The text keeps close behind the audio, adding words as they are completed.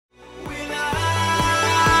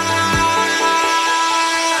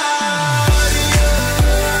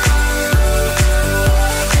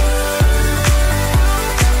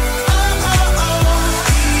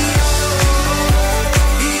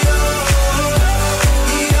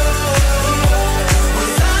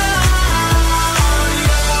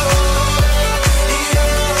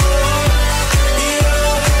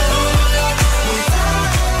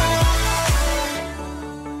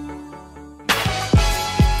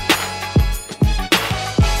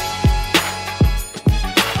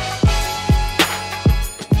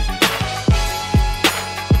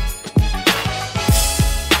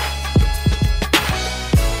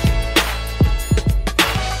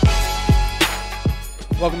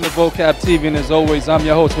Welcome to Vocab TV, and as always, I'm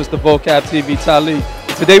your host, Mr. Vocab TV, Tali.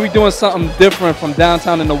 Today we're doing something different from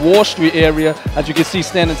downtown in the Wall Street area. As you can see,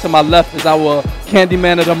 standing to my left is our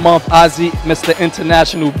Candyman of the Month, Ozzy, Mr.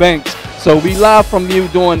 International Banks. So we live from you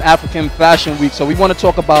doing African Fashion Week. So we want to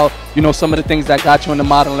talk about, some of the things that got you into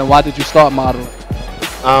modeling. Why did you start modeling?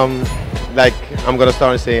 I'm gonna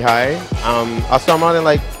start and say hi. I started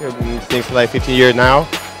modeling since 15 years now,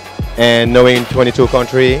 and knowing 22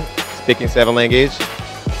 countries, speaking 7 languages.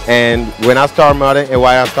 And when I started modeling, and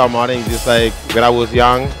why I started modeling, just when I was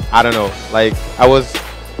young, I don't know, I was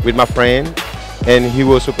with my friend, and he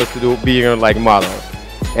was supposed to be model.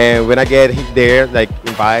 And when I get there,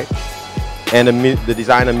 invite, and the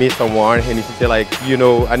designer meets someone, and he said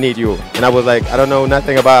I need you. And I was I don't know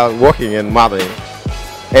nothing about working in modeling.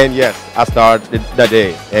 And yes, I started that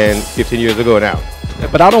day, and 15 years ago now. Yeah,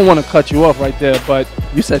 but I don't want to cut you off right there, but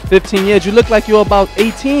you said 15 years. You look like you're about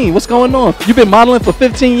 18. What's going on? You've been modeling for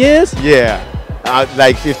 15 years? Yeah,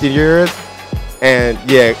 15 years. And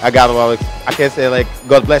yeah, I got a lot of, I can say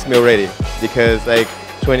God bless me already, because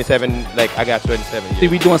 27, I got 27 years. See,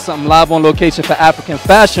 we doing something live on location for African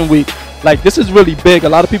Fashion Week. This is really big. A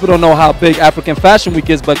lot of people don't know how big African Fashion Week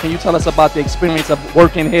is, but can you tell us about the experience of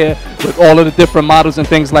working here with all of the different models and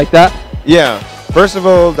things like that? Yeah, first of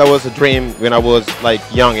all, that was a dream when I was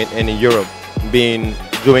young and in Europe, doing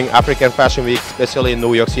African Fashion Week, especially in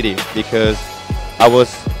New York City, because I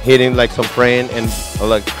was hearing some friend and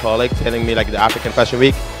colleagues telling me the African Fashion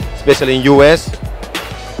Week, especially in US.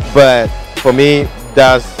 But for me,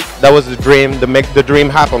 that was the dream, to make the dream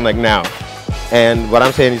happen now. And what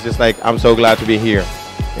I'm saying is just I'm so glad to be here,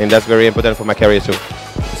 and that's very important for my career too.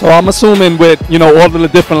 So I'm assuming with all of the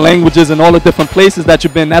different languages and all the different places that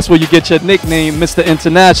you've been, that's where you get your nickname, Mr.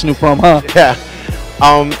 International, from, huh? Yeah.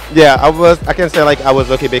 Yeah, I can say I was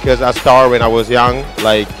lucky because I started when I was young,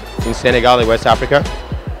 in Senegal in West Africa,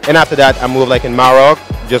 and after that I moved in Morocco,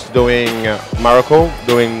 just doing Morocco,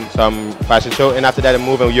 doing some fashion show, and after that I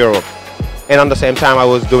moved to Europe, and at the same time I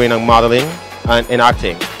was doing modeling and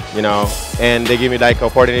acting. And they give me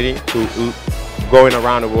opportunity to going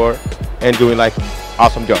around the world and doing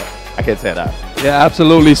awesome job. I can say that. Yeah,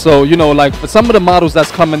 absolutely. So for some of the models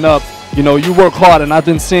that's coming up, you work hard, and I've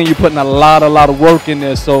been seeing you putting a lot of work in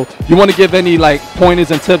there. So you want to give any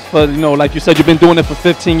pointers and tips for like you said, you've been doing it for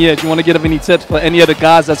 15 years. You want to give any tips for any of the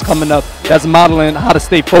guys that's coming up, that's modeling, how to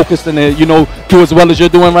stay focused and do as well as you're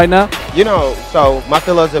doing right now? So my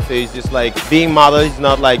philosophy is just being model is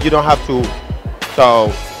not you don't have to.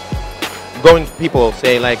 So going to people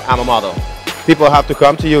say I'm a model. People have to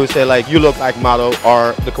come to you and say you look like model,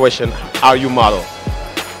 or the question, are you model?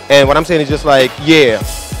 And what I'm saying is just yeah,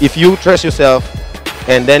 if you trust yourself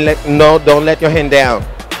and then don't let your hand down,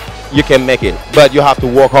 you can make it. But you have to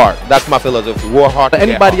work hard. That's my philosophy. Work hard.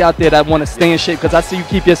 Anybody out there that want to stay in shape, because I see you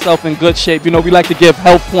keep yourself in good shape. We like to give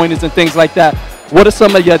health pointers and things like that. What are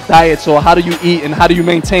some of your diets, or how do you eat, and how do you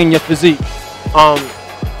maintain your physique?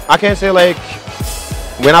 I can say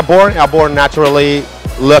when I born naturally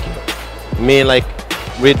lucky,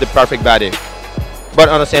 with the perfect body. But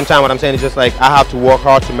at the same time, what I'm saying is just I have to work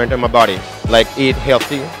hard to maintain my body, eat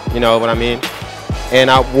healthy, you know what I mean? And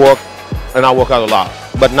I work out a lot,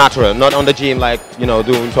 but natural, not on the gym,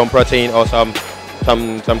 doing some protein or some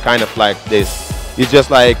kind of this. It's just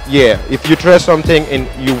yeah, if you trust something and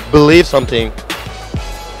you believe something,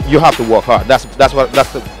 you have to work hard. That's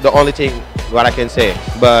the only thing what I can say.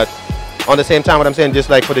 But on the same time, what I'm saying, just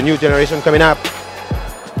for the new generation coming up,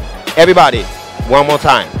 everybody, one more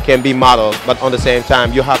time, can be model, but on the same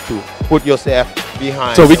time, you have to put yourself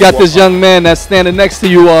behind. So we got this young man that's standing next to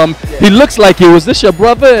you. He looks like you. Is this your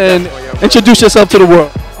brother? And introduce yourself to the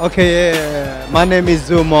world. Okay, yeah. My name is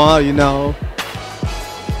Zuma,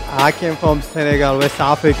 I came from Senegal, West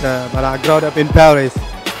Africa, but I grew up in Paris.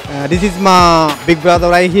 This is my big brother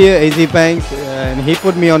right here, AZ Banks, and he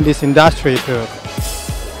put me on this industry too.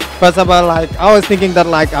 First of all, I was thinking that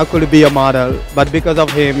I could be a model, but because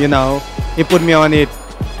of him, he put me on it.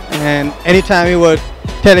 And anytime he was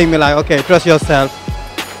telling me okay, trust yourself,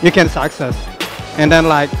 you can success. And then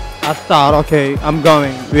I start, okay, I'm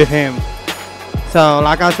going with him. So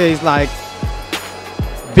I say,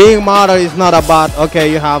 it's being model is not about,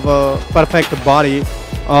 okay, you have a perfect body,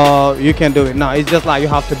 or you can do it. No, it's just you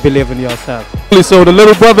have to believe in yourself. So the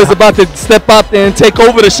little brother is about to step up there and take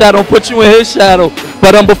over the shadow and put you in his shadow.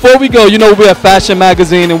 But before we go, we're a fashion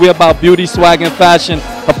magazine and we're about beauty, swag, and fashion.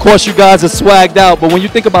 Of course, you guys are swagged out, but when you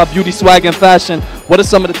think about beauty, swag, and fashion, what are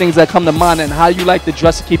some of the things that come to mind, and how you like to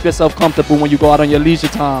dress to keep yourself comfortable when you go out on your leisure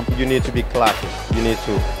time? You need to be classy. You need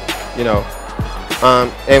to,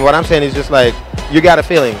 and what I'm saying is just you got a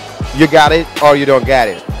feeling. You got it or you don't get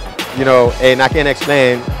it. you know, and I can't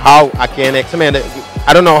explain how I can explain it.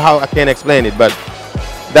 I don't know how I can explain it, but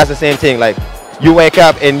that's the same thing. Like, you wake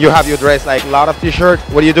up and you have your dress like a lot of t-shirt.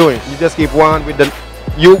 What are you doing? You just keep one with the,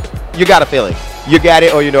 you got a feeling. You got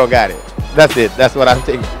it or you don't got it. That's it. That's what I'm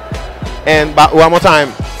thinking. And but one more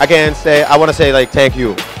time, I want to say like thank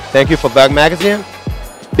you for Vogue magazine,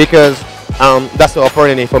 because that's the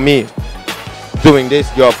opportunity for me doing this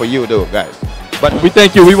job for you, guys. But we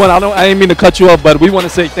thank you. I didn't mean to cut you off, but we want to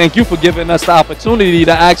say thank you for giving us the opportunity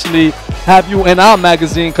to actually have you in our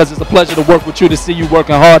magazine, because it's a pleasure to work with you, to see you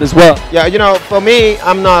working hard as well. Yeah, you know, for me,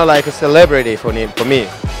 I'm not like a celebrity for me.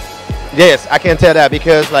 Yes, I can tell that,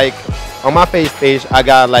 because like on my face page, I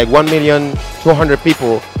got like 1,200,000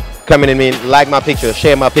 people coming in me, like my pictures,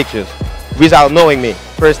 share my pictures, without knowing me.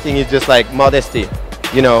 First thing is just like modesty,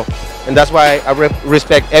 you know. And that's why I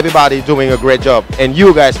respect everybody doing a great job. And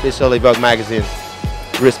you guys, especially Vogue magazine,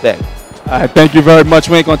 respect. All right, thank you very much.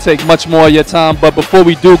 We ain't going to take much more of your time. But before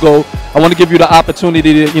we do go, I want to give you the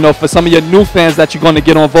opportunity to, you know, for some of your new fans that you're going to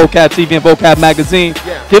get on Vocab TV and Vocab magazine,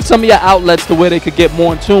 give some of your outlets to where they could get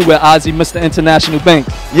more in tune with Ozzy, Mr. International Banks.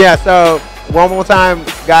 Yeah, so one more time,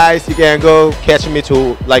 guys, you can go catch me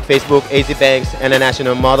to like Facebook, AZ Banks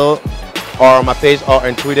International Model, or on my page, or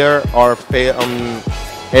on Twitter, or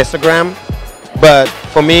Instagram. But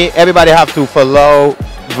for me, everybody have to follow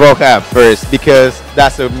Vocab first, because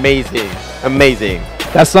that's amazing.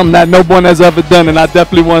 That's something that no one has ever done, and I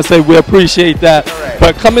definitely want to say we appreciate that. Right.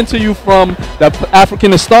 But coming to you from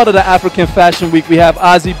the start of the African Fashion Week, we have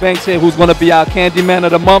Ozzy Banks here, who's going to be our Candyman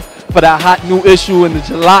of the Month for that hot new issue in the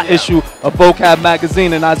July issue of Vocab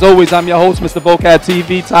magazine. And as always, I'm your host, Mr. Vocab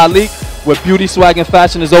TV, Talik, where beauty, swag, and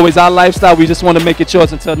fashion is always our lifestyle. We just want to make it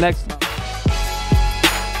yours. Until next time.